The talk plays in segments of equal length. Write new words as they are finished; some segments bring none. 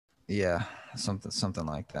Yeah, something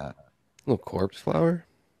like that. Little corpse flower.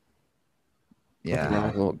 Nothing wrong Yeah.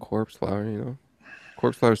 with a little corpse flower, you know.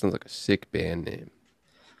 Corpse flower sounds like a sick band name.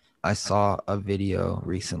 I saw a video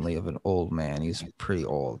recently of an old man. He's pretty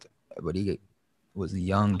old, but he was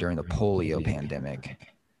young during the polio pandemic.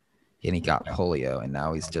 And he got polio, and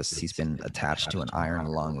now he's been attached to an iron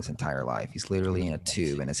lung his entire life. He's literally in a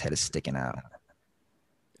tube and his head is sticking out.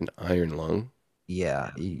 An iron lung.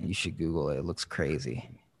 Yeah, you should Google it. It looks crazy.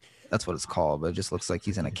 That's what it's called, but it just looks like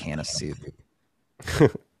he's in a can of soup.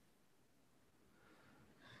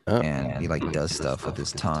 Oh, And he like does stuff with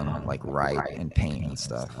his tongue, like write and paint and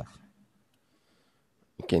stuff.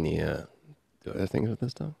 can you do other things with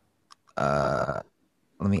this stuff? Uh,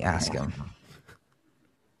 Let me ask him.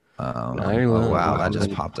 An iron Oh lung wow, that just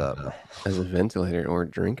recommended popped up. as a ventilator or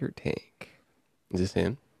drinker tank. Is this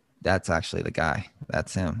him? That's actually the guy.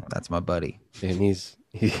 That's him. That's my buddy. And he's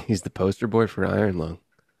the poster boy for iron lung.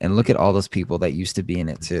 And look at all those people that used to be in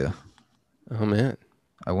it too. Oh man,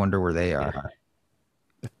 I wonder where they are.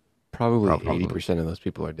 probably Probably 80% of those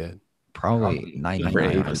people are dead. probably Number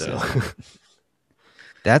 80 though. 99%.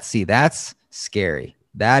 That's scary.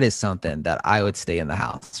 That is something that I would stay in the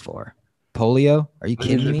house for. Polio? Are you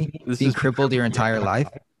kidding me? This Being is crippled your entire life?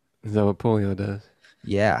 is that what polio does?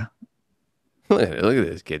 Yeah. Look at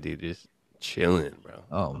this kid, dude, just chilling, bro.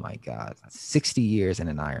 Oh my God. 60 years in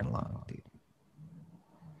an iron lung, dude.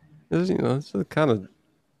 This is, it's kind of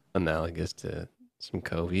analogous to some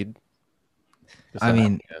COVID. I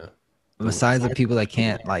mean, Yeah. besides the people that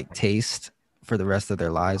can't like taste for the rest of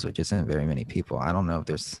their lives, which isn't very many people, I don't know if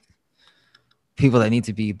there's people that need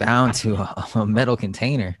to be bound to a metal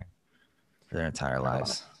container for their entire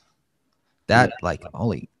lives. That like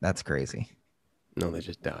holy, that's crazy. No, they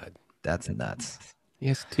just died. That's nuts. He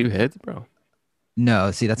has two heads, bro.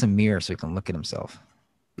 No, see, that's a mirror so he can look at himself.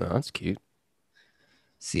 No, that's cute.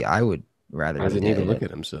 See, I would rather Why does be he need to dead look at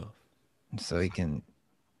himself? so he can,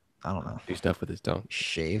 I don't know, Do stuff with his tongue.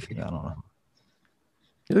 shave. I don't know.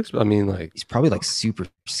 He looks, I mean, like, He's probably like super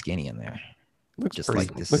skinny in there. looks Just pretty,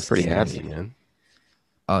 like this looks pretty skinny. happy, man.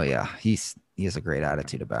 Oh yeah, he has a great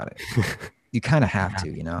attitude about it. You kind of have to,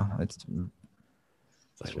 you know. It's It's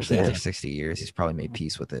like, well, especially after damn, 60 years, he's probably made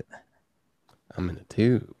peace with it. I'm in a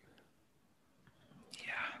tube.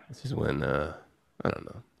 Yeah. This is when, I don't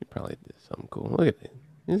know. He probably did something cool. Look at it.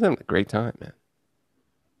 He's having a great time, man.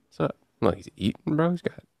 What's up? Look, he's eating, bro. He's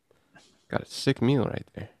got a sick meal right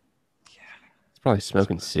there. Yeah. He's probably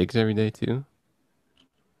smoking cigs every day too.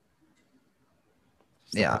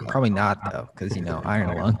 Yeah, probably not though, because you know,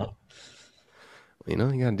 iron lung. You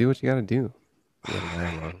know, you gotta do what you gotta do. You got an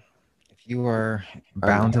iron lung. If you are Iron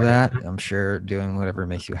bound to that, I'm sure doing whatever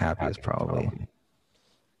makes you happy is probably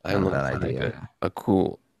Iron not a Lung's bad like idea. a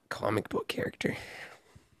cool comic book character.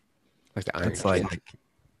 Like the Iron It's Kid. like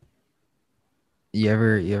you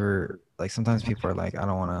ever like sometimes people are like, I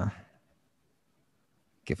don't want to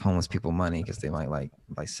give homeless people money because they might like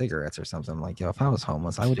buy cigarettes or something. Like, yo, if I was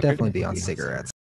homeless, I would definitely be on cigarettes.